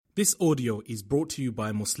This audio is brought to you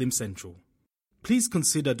by Muslim Central. Please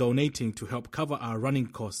consider donating to help cover our running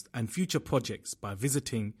costs and future projects by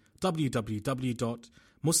visiting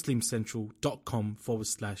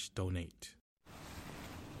www.muslimcentral.com/donate.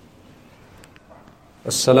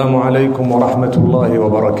 Assalamu alaikum wa rahmatullahi wa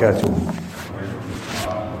barakatuh.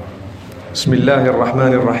 Bismillahir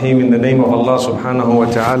Rahmanir Rahim. In the name of Allah subhanahu wa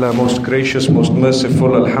ta'ala, most gracious, most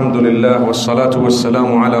merciful. Alhamdulillah, wassalatu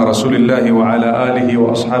wassalamu ala rasulillahi wa ala alihi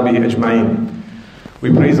wa ashabihi ajma'in.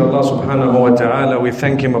 We praise Allah subhanahu wa ta'ala. We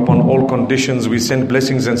thank Him upon all conditions. We send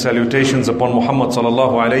blessings and salutations upon Muhammad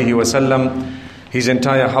sallallahu alayhi wa sallam, his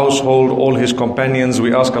entire household, all his companions.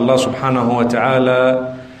 We ask Allah subhanahu wa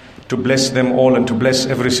ta'ala to bless them all and to bless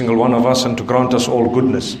every single one of us and to grant us all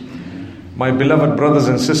goodness. My beloved brothers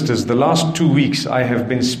and sisters, the last 2 weeks I have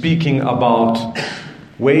been speaking about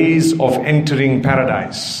ways of entering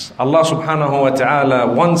paradise. Allah subhanahu wa ta'ala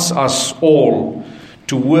wants us all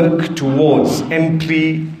to work towards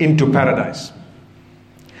entry into paradise.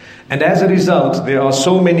 And as a result, there are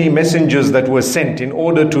so many messengers that were sent in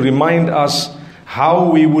order to remind us how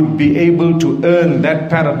we would be able to earn that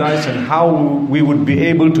paradise and how we would be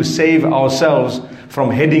able to save ourselves from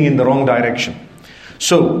heading in the wrong direction.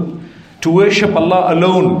 So, to worship Allah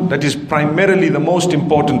alone, that is primarily the most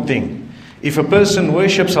important thing. If a person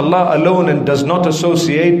worships Allah alone and does not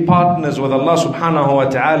associate partners with Allah subhanahu wa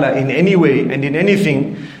ta'ala in any way and in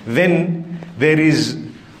anything, then there is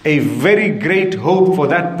a very great hope for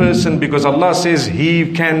that person, because Allah says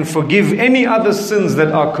He can forgive any other sins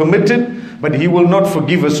that are committed, but He will not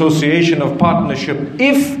forgive association of partnership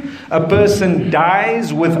if a person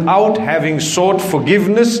dies without having sought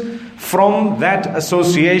forgiveness from that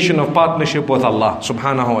association of partnership with Allah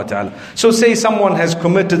subhanahu wa ta'ala. So say someone has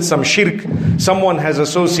committed some shirk, someone has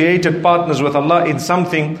associated partners with Allah in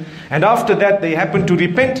something, and after that they happen to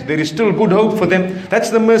repent, there is still good hope for them. That's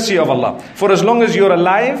the mercy of Allah. For as long as you're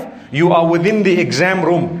alive, you are within the exam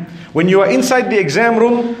room. When you are inside the exam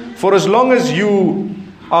room, for as long as you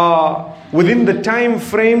are within the time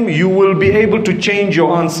frame, you will be able to change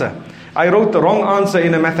your answer. I wrote the wrong answer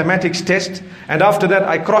in a mathematics test, and after that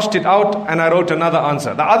I crossed it out and I wrote another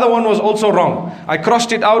answer. The other one was also wrong. I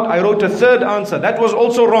crossed it out, I wrote a third answer. That was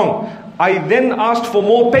also wrong. I then asked for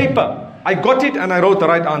more paper. I got it and I wrote the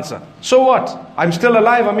right answer. So what? I'm still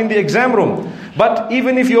alive, I'm in the exam room. But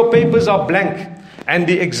even if your papers are blank and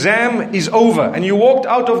the exam is over and you walked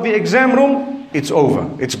out of the exam room, it's over,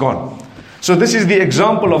 it's gone. So this is the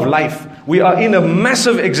example of life. We are in a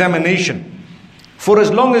massive examination. For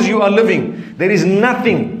as long as you are living, there is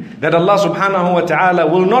nothing that Allah subhanahu wa ta'ala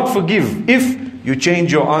will not forgive if you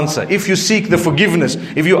change your answer, if you seek the forgiveness.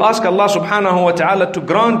 If you ask Allah subhanahu wa ta'ala to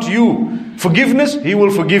grant you forgiveness, He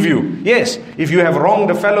will forgive you. Yes, if you have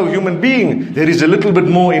wronged a fellow human being, there is a little bit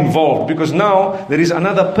more involved, because now there is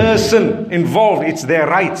another person involved. It's their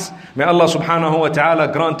rights. May Allah subhanahu wa ta'ala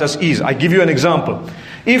grant us ease. I give you an example.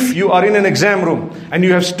 If you are in an exam room and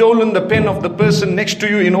you have stolen the pen of the person next to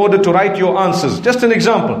you in order to write your answers, just an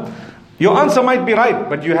example. Your answer might be right,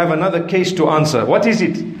 but you have another case to answer. What is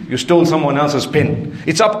it? You stole someone else's pen.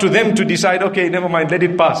 It's up to them to decide, okay, never mind, let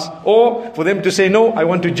it pass. Or for them to say, no, I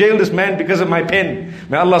want to jail this man because of my pen.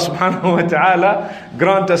 May Allah subhanahu wa ta'ala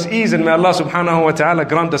grant us ease, and may Allah subhanahu wa ta'ala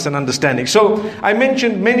grant us an understanding. So I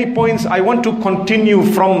mentioned many points. I want to continue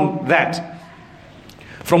from that.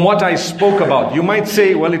 From what I spoke about. You might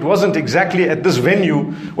say, well, it wasn't exactly at this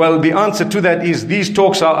venue. Well, the answer to that is these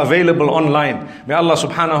talks are available online. May Allah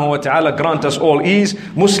subhanahu wa ta'ala grant us all ease.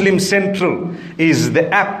 Muslim Central is the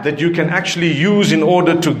app that you can actually use in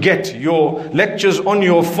order to get your lectures on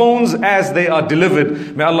your phones as they are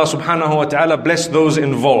delivered. May Allah subhanahu wa ta'ala bless those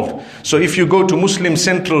involved. So if you go to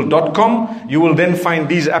muslimcentral.com, you will then find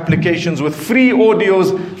these applications with free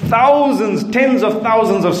audios, thousands, tens of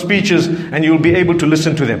thousands of speeches, and you'll be able to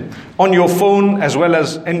listen to them on your phone as well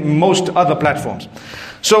as in most other platforms.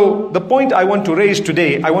 So the point I want to raise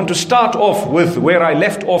today, I want to start off with where I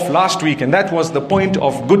left off last week, and that was the point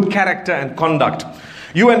of good character and conduct.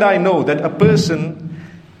 You and I know that a person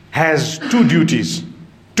has two duties,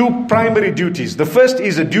 two primary duties. The first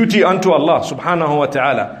is a duty unto Allah subhanahu wa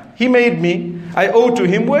ta'ala. He made me, I owe to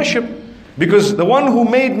Him worship, because the one who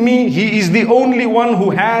made me, He is the only one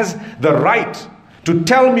who has the right to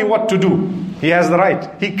tell me what to do. He has the right.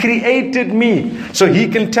 He created me. So He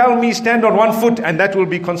can tell me stand on one foot, and that will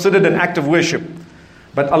be considered an act of worship.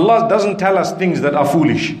 But Allah doesn't tell us things that are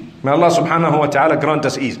foolish. May Allah subhanahu wa ta'ala grant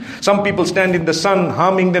us ease. Some people stand in the sun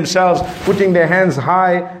harming themselves, putting their hands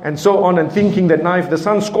high and so on, and thinking that now if the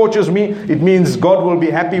sun scorches me, it means God will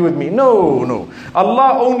be happy with me. No.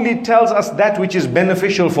 Allah only tells us that which is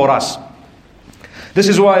beneficial for us. This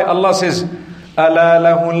is why Allah says, أَلَا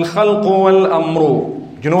لَهُ الْخَلْقُ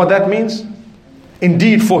وَالْأَمْرُ. You know what that means?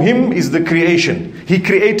 Indeed, for him is the creation. He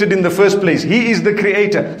created in the first place. He is the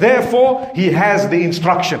creator. Therefore, he has the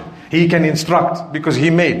instruction. He can instruct because he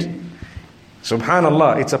made.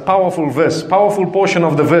 Subhanallah, it's a powerful verse, powerful portion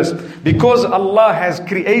of the verse. Because Allah has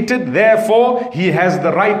created, therefore He has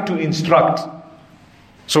the right to instruct.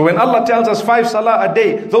 So when Allah tells us 5 salah a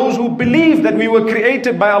day, those who believe that we were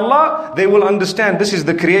created by Allah, they will understand this is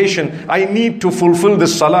the creation. I need to fulfill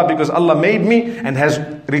this salah because Allah made me and has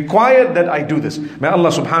required that I do this. May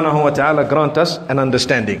Allah subhanahu wa ta'ala grant us an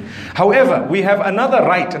understanding. However, we have another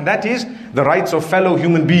right, and that is the rights of fellow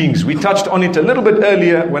human beings. We touched on it a little bit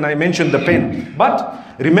earlier when I mentioned the pen.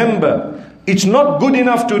 But remember, it's not good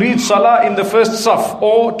enough to read salah in the first saf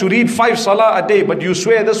or to read 5 salah a day, but you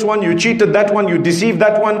swear this one, you cheated that one, you deceived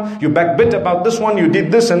that one, you backbit about this one, you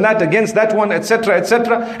did this and that against that one, etc.,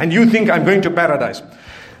 etc., and you think I'm going to paradise.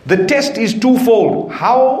 The test is twofold: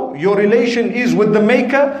 how your relation is with the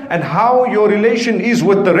Maker and how your relation is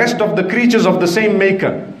with the rest of the creatures of the same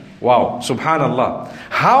Maker. Wow, subhanallah.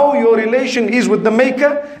 How your relation is with the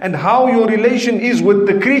Maker and how your relation is with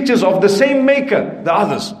the creatures of the same Maker, the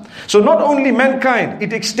others. So not only mankind,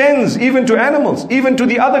 it extends even to animals, even to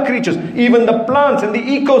the other creatures, even the plants and the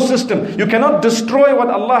ecosystem. You cannot destroy what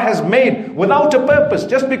Allah has made without a purpose,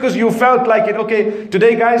 just because you felt like it. Okay,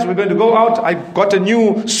 today guys, we're going to go out. I got a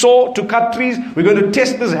new saw to cut trees. We're going to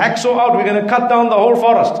test this hacksaw out. We're going to cut down the whole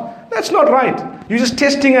forest. That's not right. You're just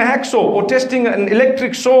testing a hacksaw or testing an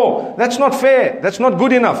electric saw. That's not fair. That's not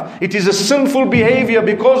good enough. It is a sinful behavior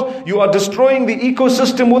because you are destroying the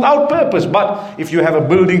ecosystem without purpose. But if you have a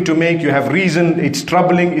building to make, you have reason, it's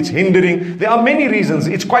troubling, it's hindering. There are many reasons.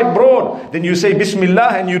 It's quite broad. Then you say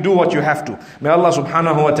Bismillah and you do what you have to. May Allah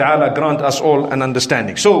subhanahu wa ta'ala grant us all an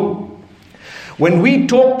understanding. So, when we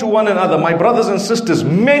talk to one another, my brothers and sisters,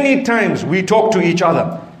 many times we talk to each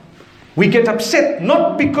other. We get upset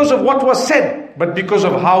not because of what was said, but because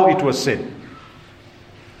of how it was said.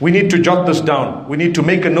 We need to jot this down. We need to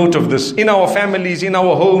make a note of this in our families, in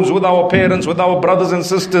our homes, with our parents, with our brothers and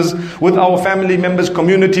sisters, with our family members,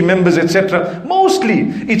 community members, etc. Mostly,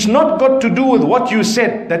 it's not got to do with what you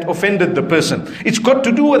said that offended the person. It's got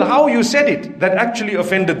to do with how you said it that actually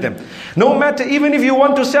offended them. No matter, even if you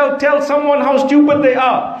want to tell someone how stupid they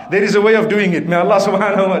are, there is a way of doing it. May Allah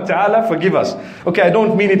subhanahu wa ta'ala forgive us. Okay, I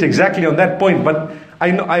don't mean it exactly on that point, but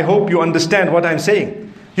I hope you understand what I'm saying.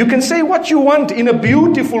 You can say what you want in a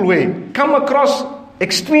beautiful way. Come across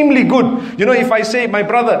extremely good. You know, if I say, my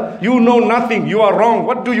brother, you know nothing, you are wrong.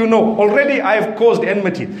 What do you know? Already I have caused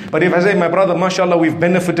enmity. But if I say, my brother, mashallah, we've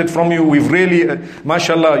benefited from you. We've really,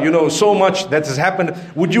 mashallah, you know, so much that has happened.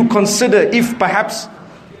 Would you consider if perhaps...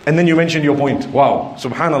 And then you mention your point. Wow,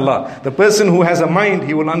 subhanallah. The person who has a mind,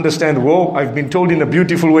 he will understand, whoa, I've been told in a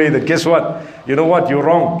beautiful way that guess what? You know what? You're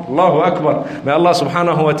wrong. Allahu Akbar. May Allah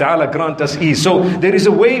subhanahu wa ta'ala grant us ease. So there is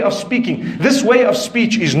a way of speaking. This way of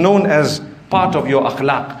speech is known as part of your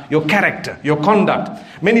akhlaq, your character, your conduct.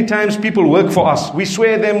 Many times people work for us. We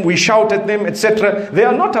swear them, we shout at them, etc. They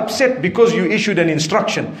are not upset because you issued an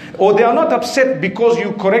instruction. Or they are not upset because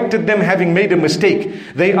you corrected them having made a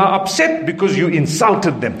mistake. They are upset because you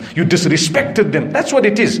insulted them. You disrespected them. That's what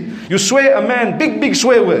it is. You swear a man, big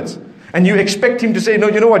swear words. And you expect him to say, no,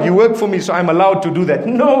 you know what, you work for me, so I'm allowed to do that.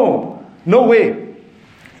 No, no way.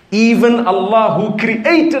 Even Allah who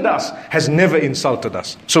created us has never insulted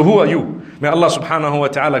us. So who are you? May Allah subhanahu wa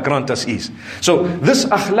ta'ala grant us ease. So this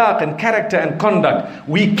akhlaq and character and conduct,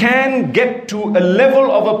 we can get to a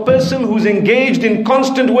level of a person who's engaged in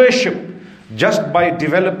constant worship just by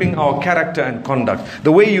developing our character and conduct.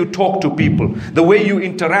 The way you talk to people, the way you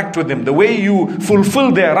interact with them, the way you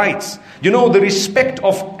fulfill their rights. You know, the respect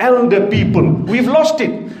of elder people. We've lost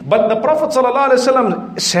it. But the Prophet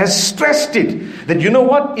ﷺ has stressed it. That you know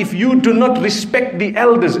what? If you do not respect the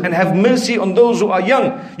elders and have mercy on those who are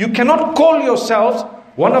young, you cannot call yourselves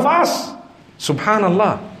one of us.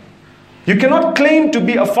 Subhanallah. You cannot claim to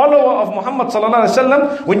be a follower of Muhammad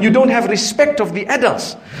ﷺ when you don't have respect of the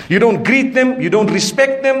adults. You don't greet them, you don't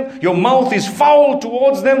respect them, your mouth is foul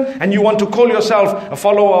towards them, and you want to call yourself a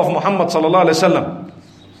follower of Muhammad ﷺ.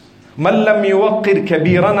 مَنْ لَمْ يُوَقِّرْ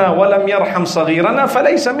كَبِيرَنَا وَلَمْ يَرْحَمْ صَغِيرَنَا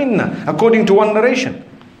فَلَيْسَ مِنَّا. According to one narration.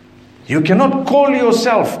 You cannot call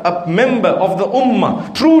yourself a member of the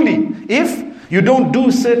ummah truly if you don't do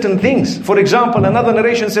certain things. For example, another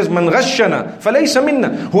narration says, مَنْ غَشَّنَا فَلَيْسَ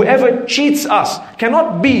مِنَّا. Whoever cheats us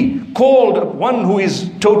cannot be called one who is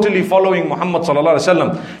totally following Muhammad sallallahu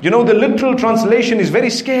alaihi wasallam. You know, the literal translation is very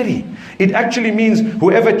scary. It actually means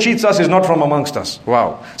whoever cheats us is not from amongst us.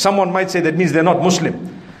 Wow. Someone might say that means they're not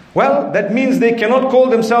Muslim. Well, that means they cannot call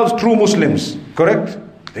themselves true Muslims. Correct?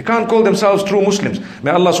 They can't call themselves true Muslims.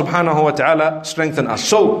 May Allah subhanahu wa ta'ala strengthen us.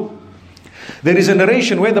 So, there is a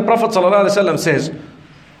narration where the Prophet ﷺ says,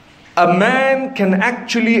 a man can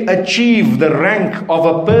actually achieve the rank of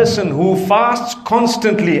a person who fasts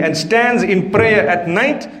constantly and stands in prayer at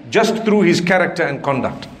night just through his character and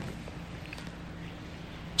conduct.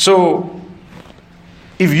 So,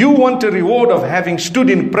 if you want a reward of having stood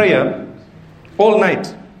in prayer all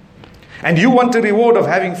night, and you want a reward of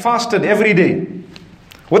having fasted every day,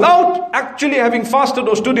 without actually having fasted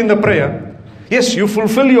or stood in the prayer, yes, you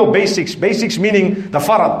fulfill your basics. Basics meaning the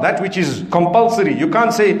farad, that which is compulsory. You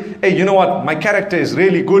can't say, hey, you know what, my character is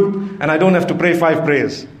really good and I don't have to pray 5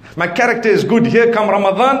 prayers. My character is good, here come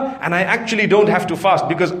Ramadan and I actually don't have to fast.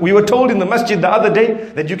 Because we were told in the masjid the other day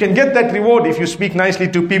that you can get that reward if you speak nicely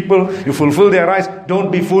to people, you fulfill their rights.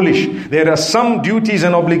 Don't be foolish. There are some duties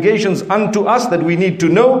and obligations unto us that we need to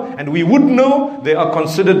know, and we would know they are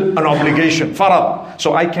considered an obligation, farad.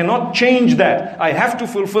 So I cannot change that. I have to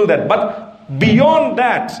fulfill that. But beyond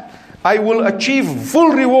that, I will achieve full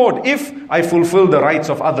reward if I fulfill the rights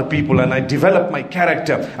of other people and I develop my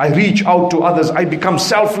character. I reach out to others. I become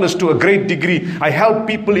selfless to a great degree. I help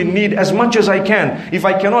people in need as much as I can. If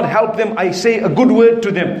I cannot help them, I say a good word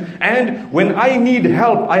to them. And when I need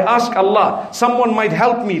help, I ask Allah. Someone might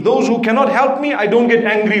help me. Those who cannot help me, I don't get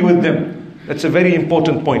angry with them. That's a very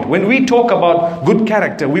important point. When we talk about good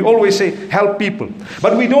character, we always say help people.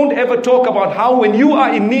 But we don't ever talk about how when you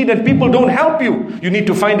are in need and people don't help you, you need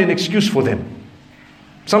to find an excuse for them.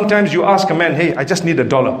 Sometimes you ask a man, hey, I just need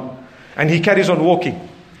 $1. And he carries on walking.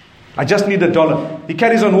 I just need $1. He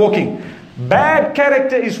carries on walking. Bad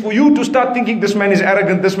character is for you to start thinking this man is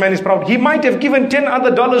arrogant, this man is proud. He might have given $10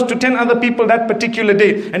 other to 10 other people that particular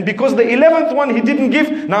day. And because the 11th one he didn't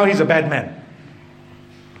give, now he's a bad man.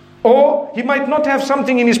 Or he might not have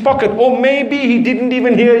something in his pocket. Or maybe he didn't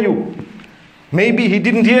even hear you. Maybe he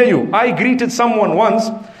didn't hear you. I greeted someone once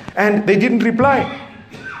and they didn't reply.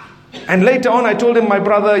 And later on I told him, my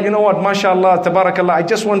brother, you know what, mashallah, tabarakallah, I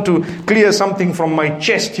just want to clear something from my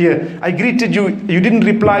chest here. I greeted you, you didn't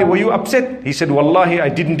reply, were you upset? He said, wallahi, I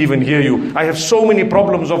didn't even hear you. I have so many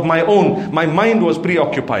problems of my own. My mind was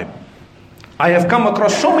preoccupied. I have come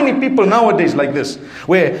across so many people nowadays like this,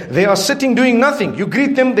 where they are sitting doing nothing. You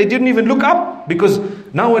greet them, they didn't even look up. Because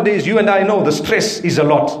nowadays you and I know the stress is a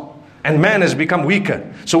lot. And man has become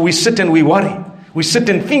weaker. So we sit and we worry. We sit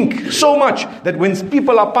and think so much that when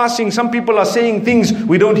people are passing, some people are saying things,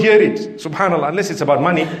 we don't hear it. Subhanallah, unless it's about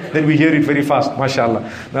money, then we hear it very fast.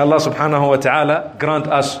 MashaAllah. May Allah subhanahu wa ta'ala grant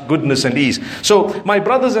us goodness and ease. So, my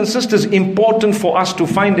brothers and sisters, important for us to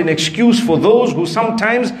find an excuse for those who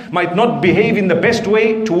sometimes might not behave in the best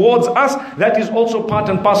way towards us. That is also part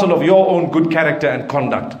and parcel of your own good character and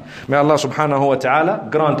conduct. May Allah subhanahu wa ta'ala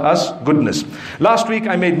grant us goodness. Last week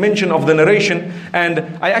I made mention of the narration, and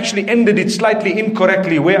I actually ended it slightly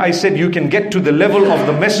incorrectly, where I said you can get to the level of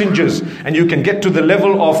the messengers and you can get to the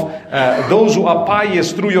level of those who are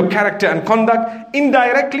pious through your character and conduct.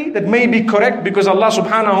 Indirectly, that may be correct, because Allah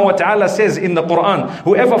subhanahu wa ta'ala says in the Quran,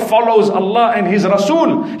 whoever follows Allah and His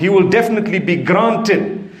Rasul, he will definitely be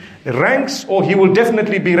granted ranks, or he will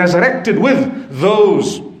definitely be resurrected with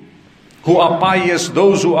those who are pious,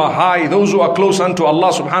 those who are high, those who are close unto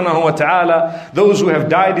Allah subhanahu wa ta'ala, those who have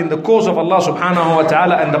died in the cause of Allah subhanahu wa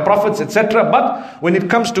ta'ala and the prophets, etc. But when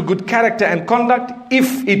it comes to good character and conduct,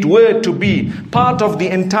 if it were to be part of the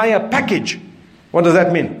entire package, what does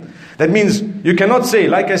that mean? That means you cannot say,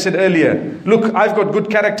 like I said earlier, look, I've got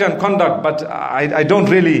good character and conduct, but I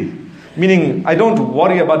don't really, meaning I don't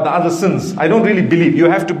worry about the other sins. I don't really believe. You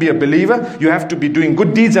have to be a believer. You have to be doing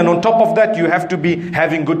good deeds. And on top of that, you have to be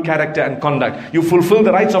having good character and conduct. You fulfill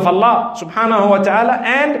the rights of Allah subhanahu wa ta'ala,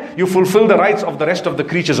 and you fulfill the rights of the rest of the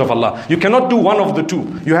creatures of Allah. You cannot do one of the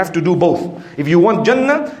two. You have to do both. If you want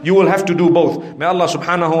Jannah, you will have to do both. May Allah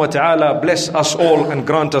subhanahu wa ta'ala bless us all and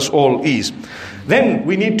grant us all ease. Then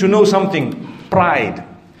we need to know something. Pride.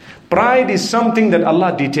 Pride is something that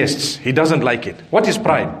Allah detests. He doesn't like it. What is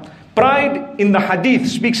pride? Pride in the hadith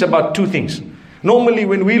speaks about two things. Normally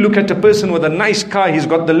when we look at a person with a nice car, he's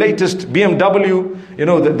got the latest BMW,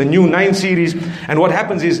 the new 9 Series. And what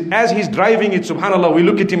happens is, as he's driving it, subhanAllah, we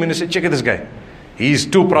look at him and we say, check out this guy. He's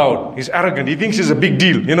too proud. He's arrogant. He thinks he's a big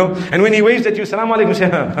deal, And when he waves at you, Assalamu alaikum,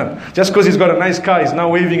 say, just because he's got a nice car, he's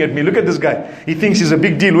now waving at me. Look at this guy. He thinks he's a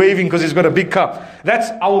big deal, waving because he's got a big car.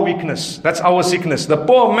 That's our weakness. That's our sickness. The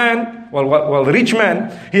poor man, the rich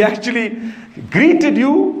man, he actually greeted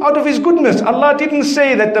you out of his goodness. Allah didn't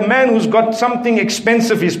say that the man who's got something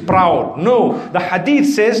expensive is proud. No. The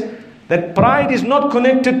hadith says that pride is not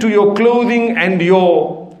connected to your clothing and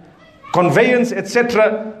your conveyance,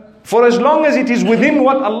 etc. For as long as it is within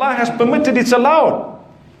what Allah has permitted, it's allowed.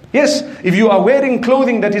 Yes, if you are wearing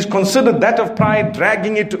clothing that is considered that of pride,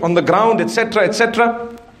 dragging it on the ground, etc.,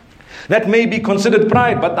 etc., that may be considered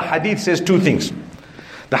pride. But the hadith says two things.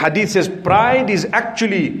 The hadith says pride is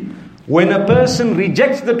actually when a person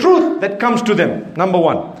rejects the truth that comes to them, number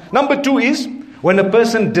one. Number two is when a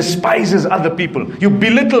person despises other people. You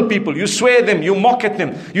belittle people, you swear them, you mock at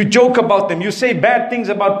them, you joke about them, you say bad things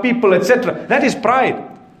about people, etc. That is pride.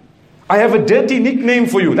 I have a dirty nickname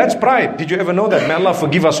for you. That's pride. Did you ever know that? May Allah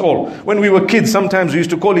forgive us all. When we were kids, sometimes we used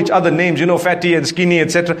to call each other names, fatty and skinny,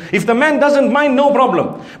 etc. If the man doesn't mind, no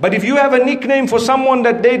problem. But if you have a nickname for someone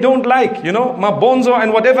that they don't like, mabonzo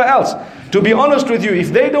and whatever else, to be honest with you,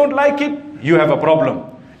 if they don't like it, you have a problem.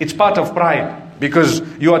 It's part of pride because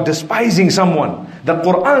you are despising someone. The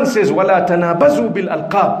Quran says, وَلَا تَنَابَزُوا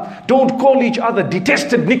بِالْأَلْقَابِ. Don't call each other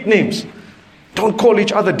detested nicknames. Don't call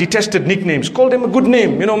each other detested nicknames. Call them a good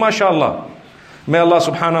name, mashallah. May Allah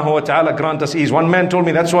subhanahu wa ta'ala grant us ease. One man told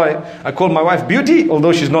me, that's why I call my wife Beauty,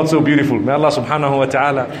 although she's not so beautiful. May Allah subhanahu wa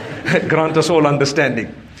ta'ala grant us all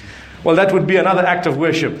understanding. Well, that would be another act of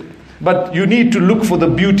worship. But you need to look for the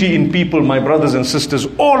beauty in people, my brothers and sisters.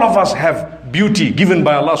 All of us have beauty given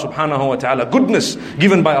by Allah subhanahu wa ta'ala. Goodness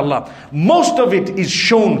given by Allah. Most of it is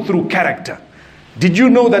shown through character. Did you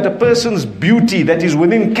know that a person's beauty that is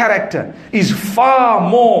within character is far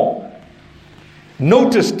more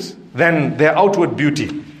noticed than their outward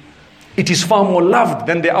beauty? It is far more loved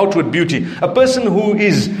than their outward beauty. A person who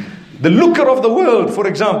is the looker of the world, for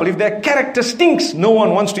example, if their character stinks, no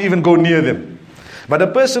one wants to even go near them. But a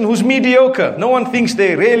person who's mediocre, no one thinks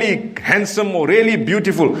they're really handsome or really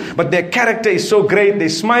beautiful, but their character is so great, they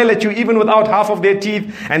smile at you even without half of their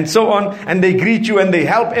teeth and so on, and they greet you and they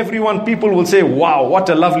help everyone. People will say, wow, what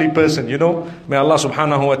a lovely person, May Allah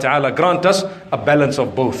subhanahu wa ta'ala grant us a balance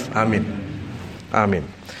of both. Ameen. Ameen.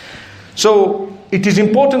 So, it is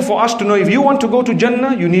important for us to know, if you want to go to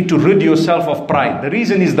Jannah, you need to rid yourself of pride. The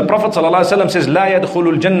reason is the Prophet ﷺ says, لا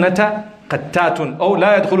يدخل الجنة قتات أو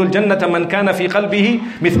لا يدخل الجنة من كان في قلبه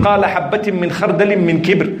مثقال حبة من خردل من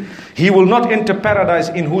كبر. He will not enter paradise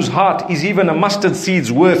in whose heart is even a mustard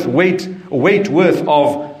seed's weight worth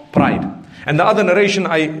of pride. And the other narration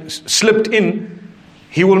I slipped in,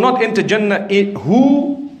 he will not enter Jannah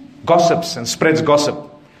who gossips and spreads gossip.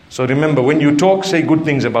 So remember, when you talk, say good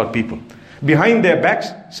things about people. Behind their backs,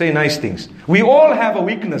 say nice things. We all have a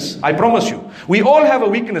weakness, I promise you. We all have a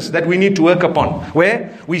weakness that we need to work upon,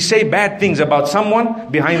 where we say bad things about someone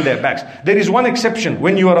behind their backs. There is one exception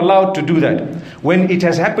when you are allowed to do that. When it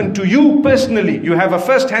has happened to you personally, you have a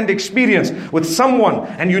first-hand experience with someone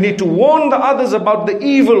and you need to warn the others about the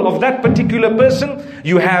evil of that particular person,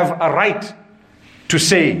 you have a right to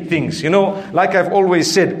say things. Like I've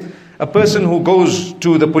always said, a person who goes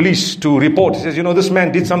to the police to report, he says, this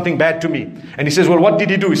man did something bad to me. And he says, well, what did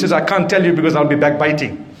he do? He says, I can't tell you because I'll be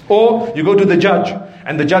backbiting. Or you go to the judge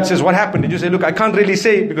and the judge says, what happened? And you say, look, I can't really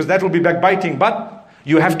say because that will be backbiting. But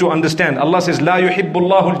you have to understand, Allah says, لا يحب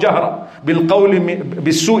الله الجهر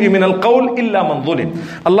بالسوء من القول إلا من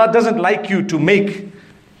ظلم. Allah doesn't like you to make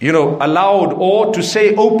allowed or to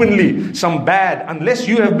say openly some bad unless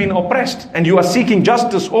you have been oppressed and you are seeking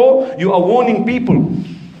justice or you are warning people.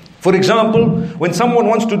 For example, when someone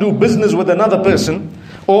wants to do business with another person,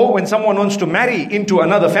 or when someone wants to marry into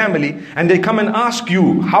another family, and they come and ask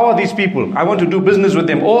you, how are these people? I want to do business with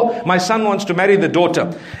them. Or my son wants to marry the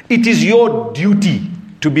daughter. It is your duty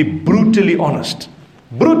to be brutally honest.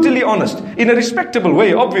 Brutally honest. In a respectable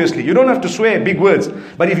way, obviously. You don't have to swear big words.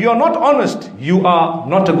 But if you are not honest, you are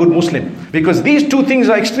not a good Muslim. Because these two things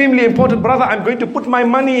are extremely important. Brother, I'm going to put my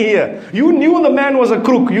money here. You knew the man was a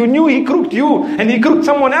crook. You knew he crooked you and he crooked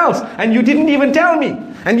someone else. And you didn't even tell me.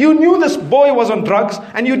 And you knew this boy was on drugs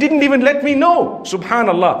and you didn't even let me know.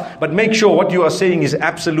 Subhanallah. But make sure what you are saying is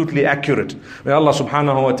absolutely accurate. May Allah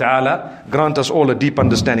subhanahu wa ta'ala grant us all a deep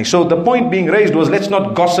understanding. So the point being raised was, let's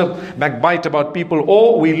not gossip, backbite about people,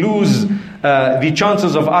 or we lose the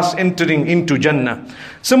chances of us entering into Jannah.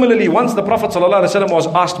 Similarly, once the Prophet ﷺ was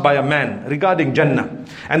asked by a man regarding Jannah.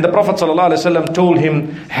 And the Prophet ﷺ told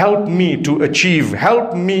him, help me to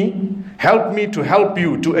help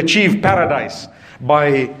you to achieve paradise.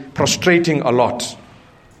 By prostrating a lot.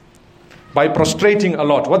 By prostrating a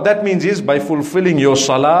lot. What that means is by fulfilling your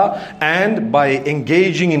salah and by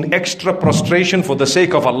engaging in extra prostration for the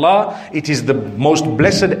sake of Allah. It is the most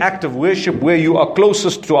blessed act of worship where you are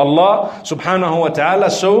closest to Allah subhanahu wa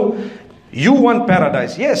ta'ala. So you want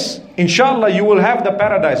paradise. Yes, inshallah you will have the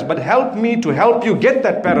paradise. But help me to help you get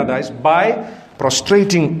that paradise by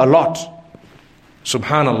prostrating a lot.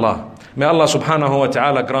 Subhanallah. May Allah subhanahu wa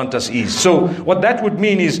ta'ala grant us ease. So what that would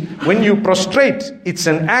mean is, when you prostrate, it's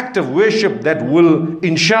an act of worship that will,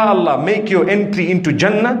 inshallah, make your entry into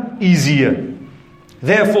Jannah easier.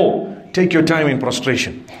 Therefore, take your time in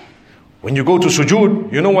prostration. When you go to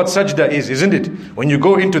sujood, you know what sajda is, isn't it? When you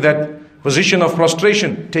go into that position of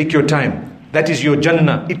prostration, take your time. That is your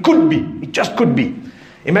Jannah. It could be. It just could be.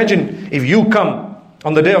 Imagine if you come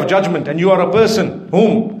on the Day of Judgment and you are a person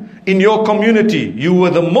whom in your community you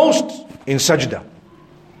were the most in sajda.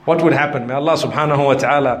 What would happen? May Allah subhanahu wa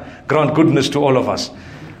ta'ala grant goodness to all of us.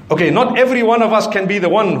 Okay, not every one of us can be the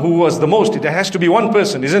one who was the most. It has to be one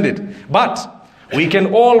person, isn't it? But we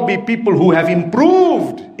can all be people who have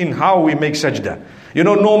improved in how we make sajda. You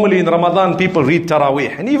know, normally in Ramadan people read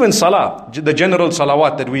Taraweeh and even Salah, the general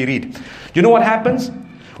salawat that we read. You know what happens?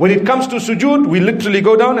 When it comes to sujood, we literally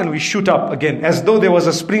go down and we shoot up again. As though there was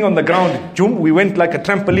a spring on the ground. We went like a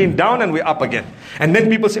trampoline down and we're up again. And then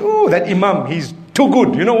people say, oh, that imam, he's too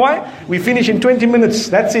good. You know why? We finish in 20 minutes.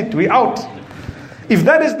 That's it. We're out. If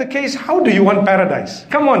that is the case, how do you want paradise?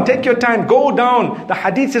 Come on, take your time. Go down. The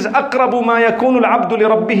hadith says, أَقْرَبُ مَا يَكُونُ الْعَبْدُ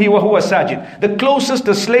لِرَبِّهِ وَهُوَ سَاجِدٌ. The closest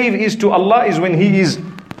the slave is to Allah is when he is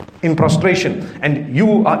in prostration, and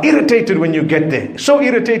you are irritated when you get there. So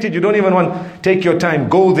irritated you don't even want. Take your time,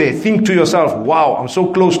 go there, think to yourself, wow, I'm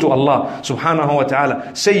so close to Allah subhanahu wa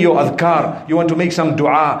ta'ala. Say your adhkar, you want to make some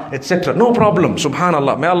dua, etc. No problem,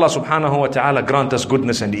 subhanallah. May Allah subhanahu wa ta'ala grant us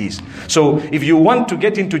goodness and ease. So if you want to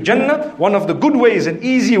get into Jannah, one of the good ways and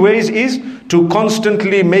easy ways is to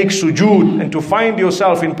constantly make sujood and to find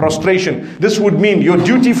yourself in prostration. This would mean your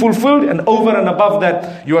duty fulfilled, and over and above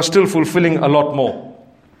that you are still fulfilling a lot more.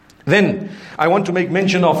 Then I want to make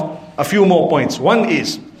mention of a few more points. One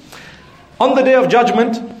is, on the Day of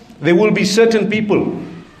Judgment, there will be certain people.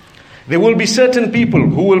 There will be certain people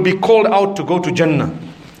who will be called out to go to Jannah.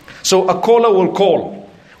 So a caller will call.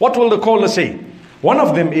 What will the caller say? One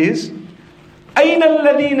of them is, أَيْنَ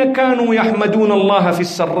الَّذِينَ كَانُوا يَحْمَدُونَ اللَّهَ فِي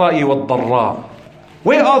السَّرَّاءِ وَالضَّرَّاءِ.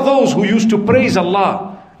 Where are those who used to praise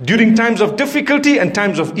Allah during times of difficulty and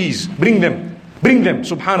times of ease? Bring them. Bring them,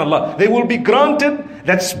 subhanallah. They will be granted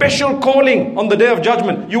that special calling on the Day of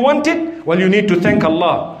Judgment. You want it? Well, you need to thank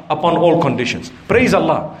Allah upon all conditions. Praise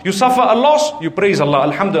Allah. You suffer a loss, you praise Allah.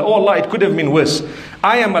 Alhamdulillah. Oh Allah, it could have been worse.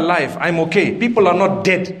 I am alive. I'm okay. People are not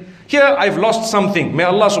dead. Here I've lost something. May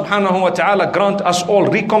Allah subhanahu wa ta'ala grant us all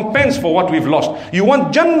recompense for what we've lost. You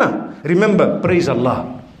want Jannah? Remember, praise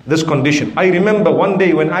Allah. This condition. I remember one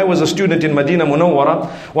day when I was a student in Medina Munawwara,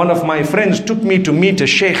 one of my friends took me to meet a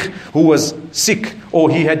sheikh who was sick, or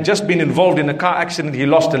he had just been involved in a car accident, he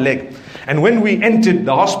lost a leg. And when we entered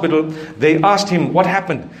the hospital, they asked him what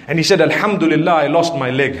happened. And he said, Alhamdulillah, I lost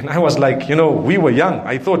my leg. And I was like, we were young.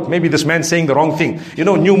 I thought maybe this man's saying the wrong thing.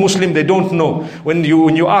 New Muslim, they don't know. When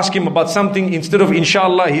you ask him about something, instead of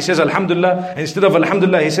inshallah, he says Alhamdulillah. And instead of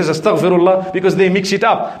Alhamdulillah, he says Astaghfirullah, because they mix it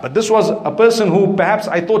up. But this was a person who perhaps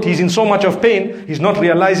I thought he's in so much of pain, he's not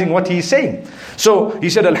realizing what he's saying. So he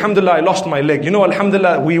said, Alhamdulillah, I lost my leg.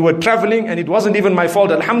 Alhamdulillah, we were traveling and it wasn't even my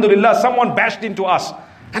fault. Alhamdulillah, someone bashed into us.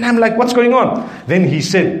 And I'm like, what's going on? Then he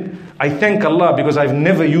said, I thank Allah because I've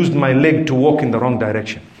never used my leg to walk in the wrong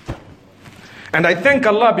direction. And I thank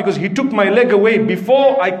Allah because He took my leg away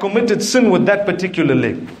before I committed sin with that particular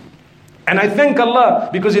leg. And I thank Allah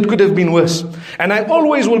because it could have been worse. And I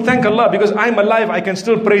always will thank Allah because I'm alive, I can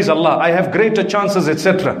still praise Allah. I have greater chances,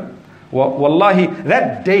 etc. Wallahi,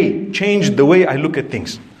 that day changed the way I look at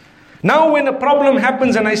things. Now when a problem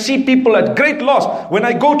happens and I see people at great loss, when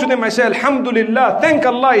I go to them I say, Alhamdulillah, thank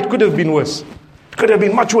Allah, it could have been worse. It could have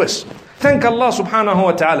been much worse. Thank Allah subhanahu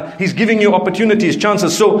wa ta'ala. He's giving you opportunities,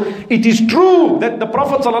 chances. So it is true that the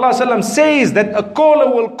Prophet ﷺ says that a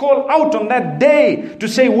caller will call out on that day to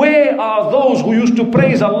say, where are those who used to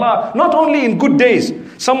praise Allah? Not only in good days.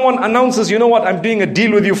 Someone announces, I'm doing a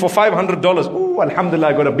deal with you for $500. Oh, Alhamdulillah,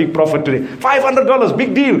 I got a big profit today. $500,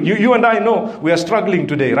 big deal. You and I know we are struggling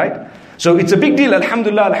today, right? So it's a big deal,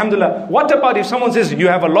 Alhamdulillah, Alhamdulillah. What about if someone says you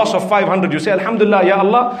have a loss of 500? You say, Alhamdulillah, Ya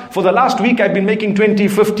Allah, for the last week I've been making 20,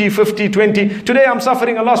 50, 50, 20. Today I'm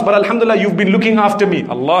suffering a loss, but Alhamdulillah, you've been looking after me.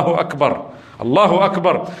 Allahu Akbar. Allahu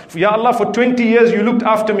Akbar. Ya Allah, for 20 years you looked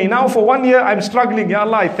after me. Now for 1 year I'm struggling. Ya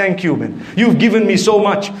Allah, I thank you, man. You've given me so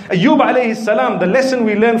much. Ayyub alayhi salam, the lesson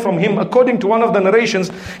we learn from him, according to one of the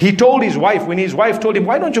narrations, he told his wife, when his wife told him,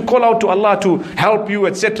 why don't you call out to Allah to help you,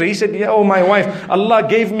 etc. He said, oh my wife, Allah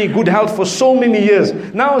gave me good health for so many years.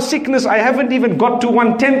 Now sickness, I haven't even got to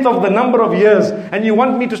 1/10 of the number of years. And you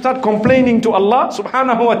want me to start complaining to Allah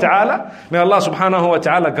subhanahu wa ta'ala? May Allah subhanahu wa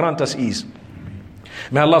ta'ala grant us ease.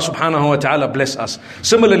 May Allah subhanahu wa ta'ala bless us.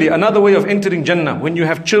 Similarly, another way of entering Jannah, when you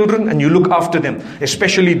have children and you look after them,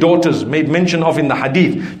 especially daughters, made mention of in the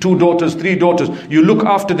hadith, 2 daughters, 3 daughters, you look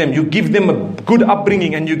after them, you give them a good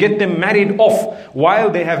upbringing and you get them married off while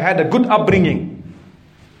they have had a good upbringing.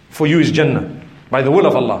 For you is Jannah, by the will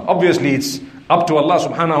of Allah. Obviously it's up to Allah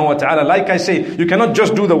subhanahu wa ta'ala. Like I say, you cannot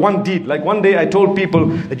just do the one deed. Like one day I told people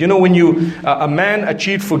that, when a man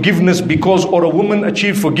achieved forgiveness because, or a woman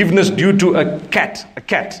achieved forgiveness due to a cat.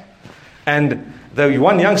 And the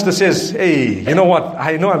one youngster says, hey, you know what?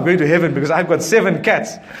 I know I'm going to heaven because I've got 7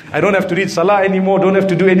 cats. I don't have to read salah anymore, don't have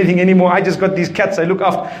to do anything anymore. I just got these cats I look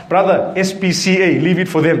after. Brother, SPCA, leave it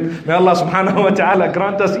for them. May Allah subhanahu wa ta'ala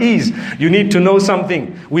grant us ease. You need to know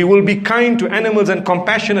something. We will be kind to animals and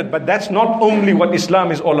compassionate, but that's not only what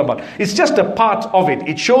Islam is all about. It's just a part of it.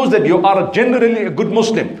 It shows that you are generally a good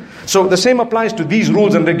Muslim. So the same applies to these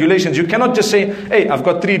rules and regulations. You cannot just say, hey, I've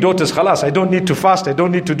got 3 daughters, khalas, I don't need to fast, I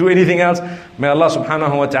don't need to do anything else. May Allah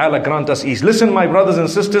subhanahu wa ta'ala grant us ease. Listen, my brothers and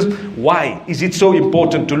sisters, why is it so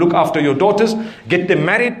important to look after your daughters, get them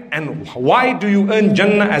married, and why do you earn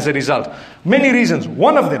Jannah as a result? Many reasons.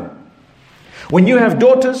 One of them, when you have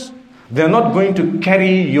daughters, they're not going to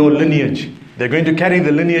carry your lineage. They're going to carry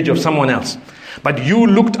the lineage of someone else. But you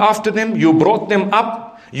looked after them, you brought them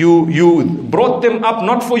up, you brought them up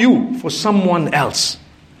not for you, for someone else.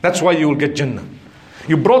 That's why you will get Jannah.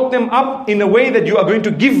 You brought them up in a way that you are going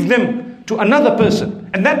to give them to another person.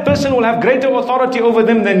 And that person will have greater authority over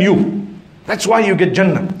them than you. That's why you get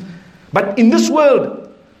Jannah. But in this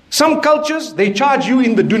world, some cultures, they charge you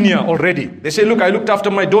in the dunya already. They say, look, I looked after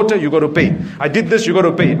my daughter, you got to pay. I did this, you got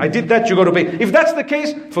to pay. I did that, you got to pay. If that's the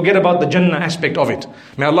case, forget about the Jannah aspect of it.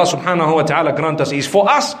 May Allah subhanahu wa ta'ala grant us ease. For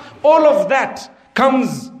us, all of that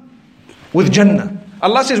comes with Jannah.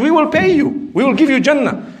 Allah says, we will pay you. We will give you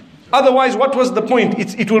Jannah. Otherwise, what was the point?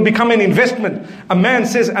 It will become an investment. A man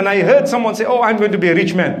says, and I heard someone say, oh, I'm going to be a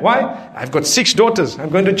rich man. Why? I've got 6 daughters. I'm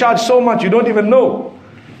going to charge so much, you don't even know.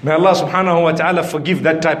 May Allah subhanahu wa ta'ala forgive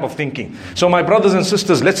that type of thinking. So my brothers and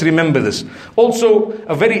sisters, let's remember this. Also,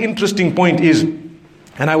 a very interesting point is,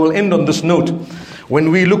 and I will end on this note, when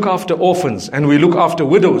we look after orphans and we look after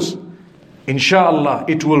widows, inshallah,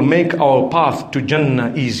 it will make our path to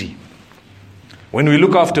Jannah easy. When we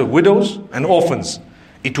look after widows and orphans,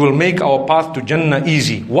 it will make our path to Jannah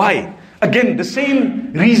easy. Why? Again, the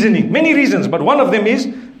same reasoning. Many reasons, but one of them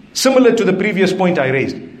is similar to the previous point I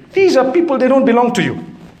raised. These are people, they don't belong to you.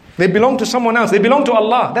 They belong to someone else. They belong to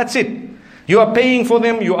Allah. That's it. You are paying for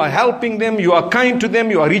them, you are helping them, you are kind to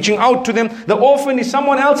them, you are reaching out to them. The orphan is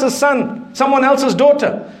someone else's son, someone else's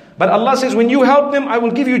daughter. But Allah says, when you help them, I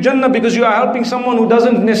will give you Jannah because you are helping someone who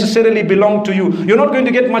doesn't necessarily belong to you. You're not going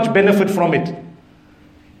to get much benefit from it.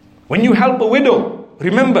 When you help a widow,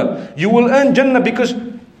 remember, you will earn Jannah because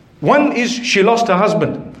one is she lost her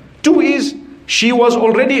husband. 2 is she was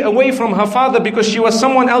already away from her father because she was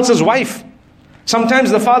someone else's wife. Sometimes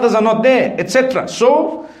the fathers are not there, etc.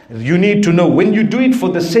 So, you need to know, when you do it for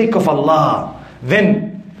the sake of Allah,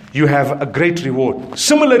 then you have a great reward.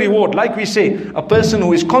 Similar reward, like we say, a person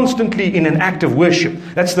who is constantly in an act of worship.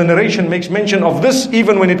 That's the narration makes mention of this,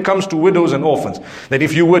 even when it comes to widows and orphans. That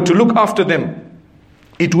if you were to look after them,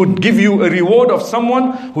 it would give you a reward of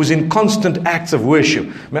someone who's in constant acts of worship.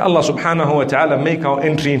 May Allah subhanahu wa ta'ala make our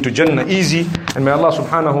entry into Jannah easy. And may Allah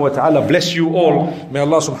subhanahu wa ta'ala bless you all. May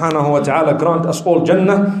Allah subhanahu wa ta'ala grant us all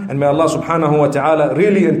Jannah. And may Allah subhanahu wa ta'ala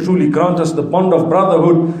really and truly grant us the bond of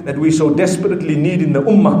brotherhood that we so desperately need in the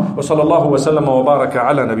ummah. Wa sallallahu wa sallam wa baraka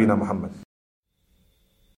ala nabina Muhammad.